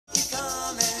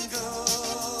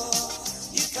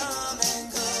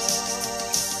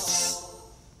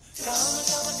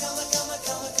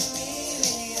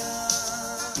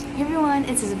Hey everyone,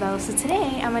 it's Isabel. So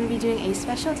today I'm going to be doing a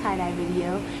special tie-dye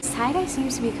video. Tie-dye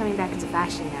seems to be coming back into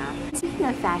fashion now. Speaking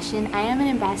of fashion, I am an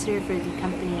ambassador for the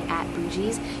company at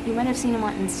Bougies. You might have seen them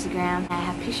on Instagram. I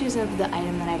have pictures of the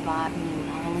item that I bought,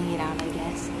 modeling it out I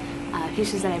guess.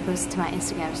 Pictures that I posted to my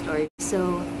Instagram story.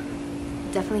 So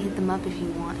definitely hit them up if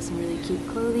you want some really cute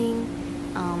clothing.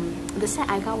 The set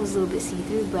I got was a little bit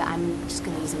see-through, but I'm just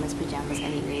going to use them as pajamas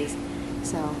anyways.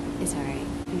 So it's alright.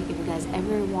 If you guys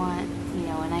ever want,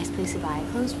 a nice place to buy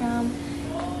clothes from,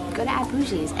 go to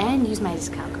 @Bougies and use my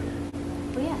discount code.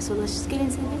 But yeah, so let's just get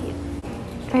into the video.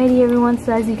 Alrighty everyone,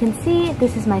 so as you can see,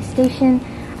 this is my station.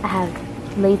 I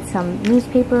have laid some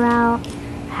newspaper out.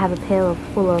 I have a pail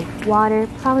full of water,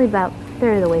 probably about a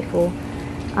third of the way full,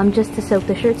 just to soak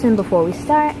the shirts in before we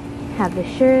start. Have the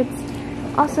shirts.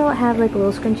 Also I have like a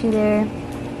little scrunchie there,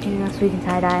 so we can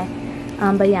tie-dye.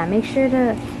 But yeah, make sure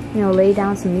to lay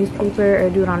down some newspaper or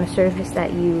do it on a surface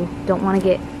that you don't want to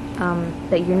get,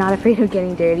 that you're not afraid of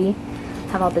getting dirty.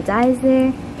 Have all the dyes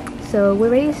there. So we're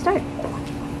ready to start.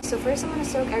 So first I'm going to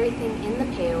soak everything in the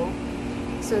pail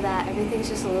so that everything's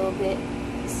just a little bit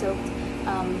soaked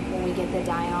when we get the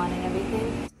dye on and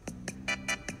everything.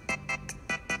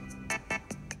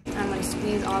 I'm going to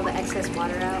squeeze all the excess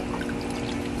water out.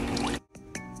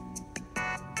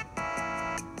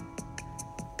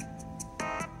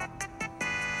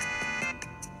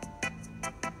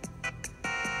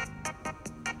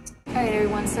 Alright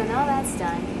everyone, so now that's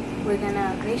done, we're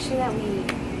gonna make sure that we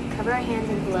cover our hands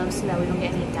in gloves so that we don't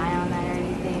get any dye on that or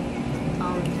anything.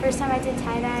 The first time I did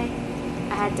tie-dye,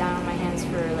 I had dye on my hands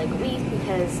for like a week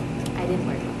because I didn't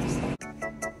wear gloves.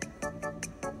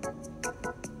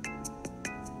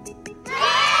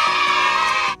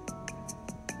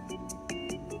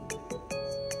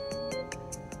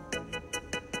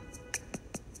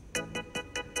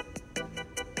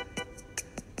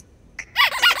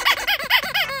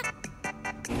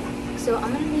 So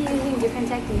I'm going to be using different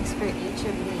techniques for each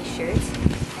of these shirts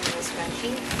and the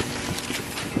scrunchie.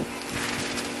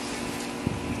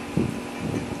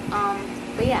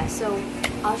 But yeah, so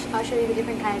I'll show you the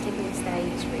different kind of techniques that I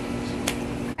use for each.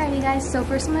 Alrighty guys, so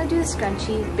first I'm going to do the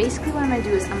scrunchie. Basically what I'm going to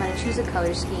do is I'm going to choose a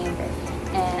color scheme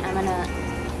and I'm going to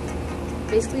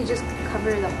basically just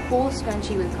cover the whole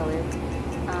scrunchie with color.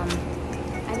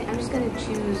 I'm just going to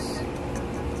choose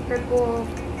purple,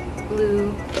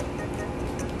 blue,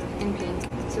 and pink.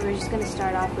 So we're just going to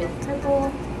start off with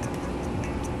purple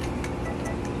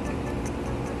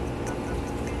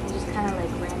and just kind of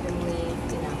like randomly,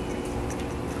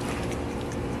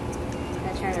 I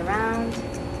turn it around, do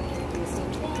the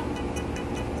same thing.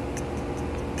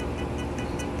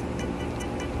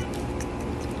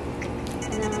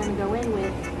 And then I'm going to go in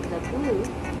with the blue.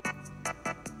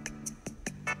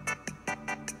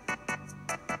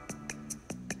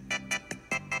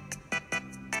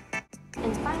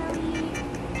 And finally,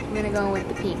 I'm going to go with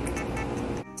the pink.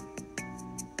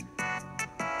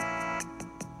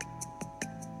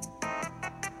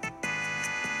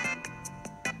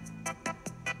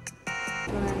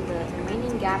 Fill in the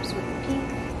remaining gaps with the pink,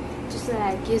 just so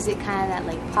that it gives it kind of that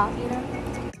like pop,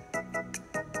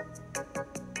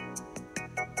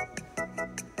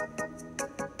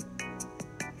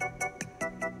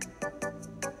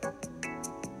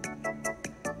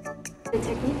 The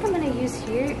technique I'm going to use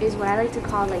here is what I like to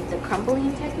call like the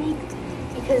crumpling technique,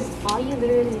 because all you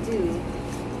literally do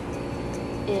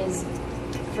is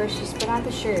first you spread out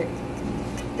the shirt,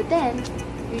 but then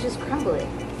you just crumble it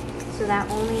so that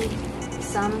only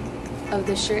some of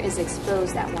the shirt is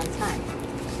exposed at one time.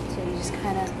 So you just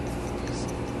kind of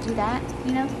do that,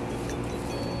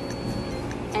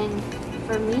 And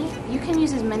for me, you can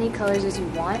use as many colors as you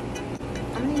want.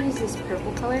 I'm going to use this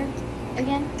purple color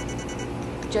again,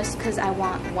 just because I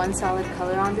want one solid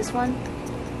color on this one.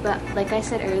 But like I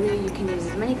said earlier, you can use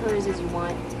as many colors as you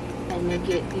want and make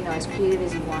it, as creative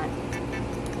as you want.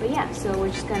 But yeah, so we're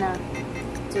just gonna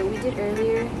do what we did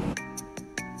earlier.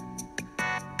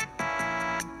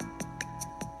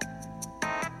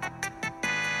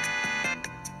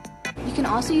 You can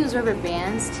also use rubber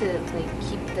bands to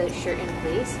keep the shirt in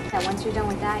place. And once you're done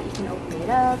with that, you can open it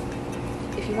up.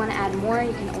 If you want to add more,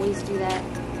 you can always do that.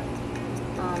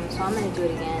 So I'm going to do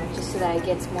it again, just so that it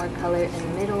gets more color in the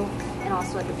middle and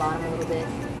also at the bottom a little bit.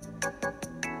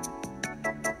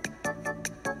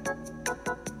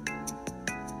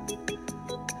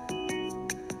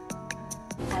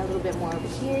 Add a little bit more over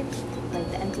here, like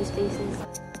the empty spaces.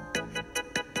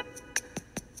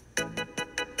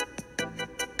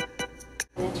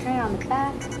 And then turn it on the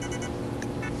back,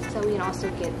 so we can also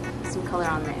get some color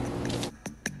on there.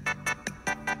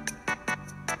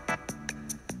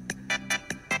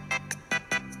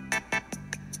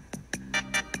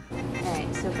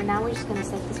 gonna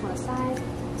set this one aside.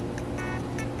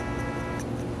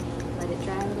 Let it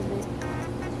dry a little bit.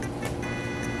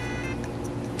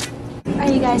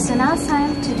 Alright you guys, so now it's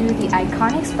time to do the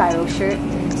iconic spiral shirt.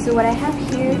 So what I have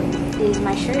here is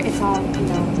my shirt. It's all, you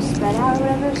know, spread out or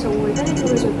whatever. So what we're gonna do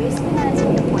is we're basically gonna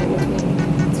take the point between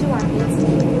two armpits.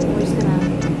 We're just gonna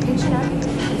pinch it up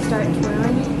and start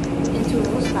twirling it into a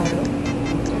little spiral.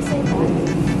 Just like that.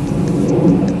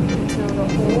 Until the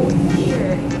whole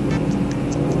shirt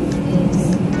is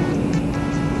just like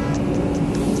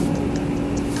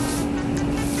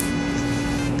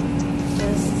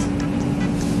this.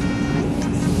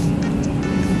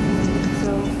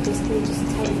 So basically just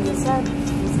tighten this up.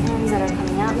 These ends that are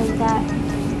coming out like that,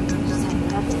 just tighten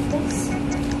it up like this.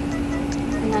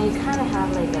 And now you kind of have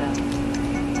like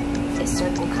a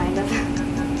circle kind of.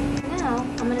 Now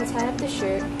I'm going to tie up the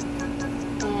shirt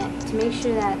and to make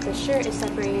sure that the shirt is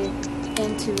separated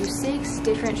into 6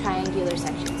 different triangular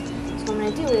sections. So what I'm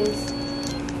going to do is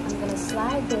I'm going to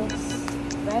slide this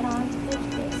right on like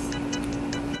this.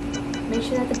 Make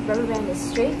sure that the rubber band is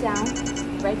straight down,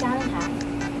 right down in half.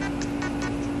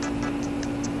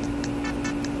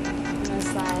 I'm going to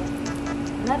slide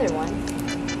another one.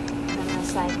 I'm going to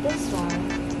slide this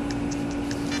one.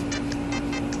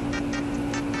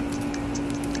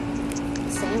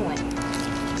 Same way.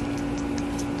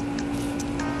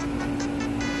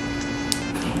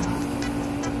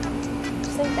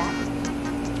 Just like that.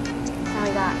 Now we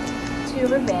got 2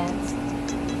 rubber bands.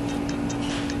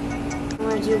 I'm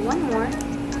going to do one more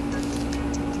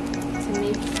to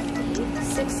make the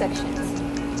 6 sections.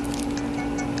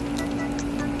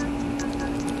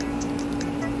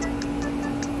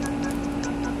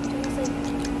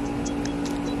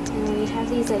 And when you have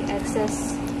these like excess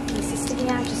pieces sticking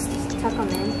out, just tuck them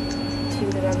in to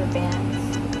the rubber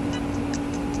bands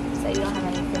so you don't have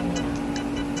any filming out.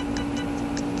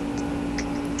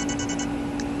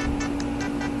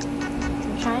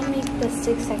 And try and make the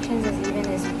 6 sections as even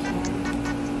as you can.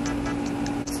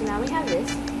 So now we have this.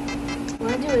 What we're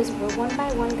going to do is we're one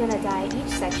by one going to dye each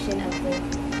section of the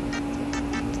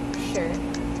shirt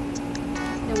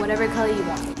in whatever color you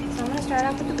want. So I'm going to start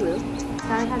off with the blue.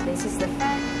 Now I have this. This is the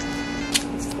front.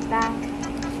 This is the back. I'm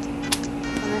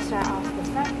going to start off with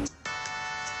the front.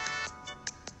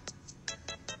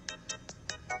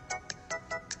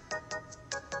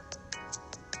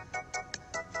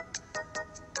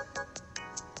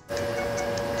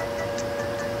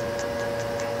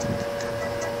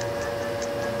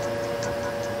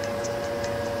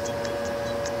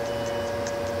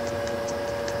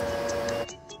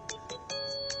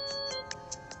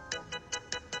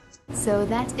 So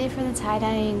that's it for the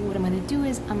tie-dyeing. What I'm going to do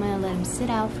is I'm going to let them sit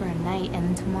out for a night, and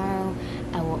then tomorrow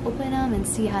I will open them and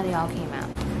see how they all came out.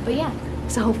 But yeah,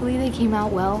 so hopefully they came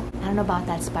out well. I don't know about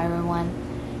that spiral one.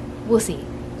 We'll see.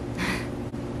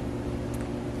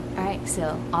 Alright,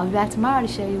 so I'll be back tomorrow to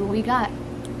show you what we got.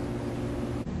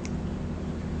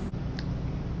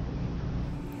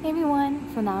 Hey everyone,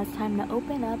 so now it's time to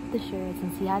open up the shirts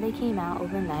and see how they came out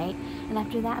overnight. And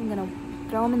after that I'm going to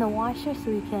throw them in the washer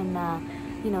so we can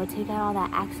you know, take out all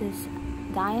that excess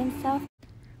dye and stuff.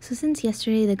 So since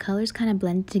yesterday, the colors kind of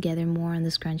blended together more on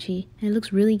the scrunchie, and it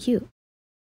looks really cute.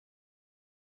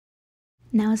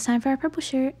 Now it's time for our purple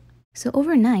shirt. So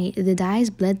overnight, the dyes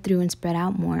bled through and spread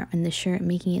out more on the shirt,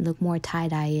 making it look more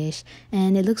tie-dye-ish,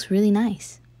 and it looks really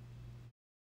nice.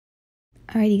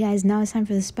 Alrighty guys, now it's time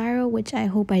for the spiral, which I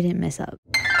hope I didn't mess up.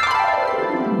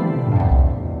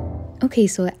 Okay,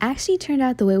 so it actually turned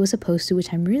out the way it was supposed to,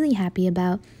 which I'm really happy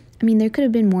about. I mean, there could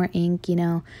have been more ink, you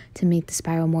know, to make the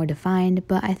spiral more defined,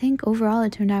 but I think overall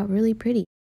it turned out really pretty.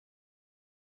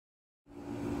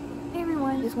 Hey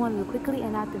everyone, just wanted to quickly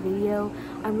end out the video.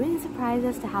 I'm really surprised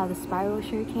as to how the spiral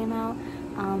shirt came out.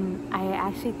 I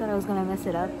actually thought I was gonna mess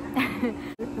it up.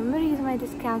 Remember to use my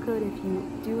discount code if you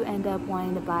do end up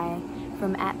wanting to buy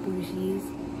from @bougies.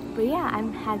 But yeah,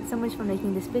 I've had so much fun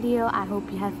making this video. I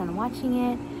hope you had fun watching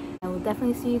it. I will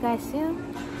definitely see you guys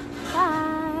soon.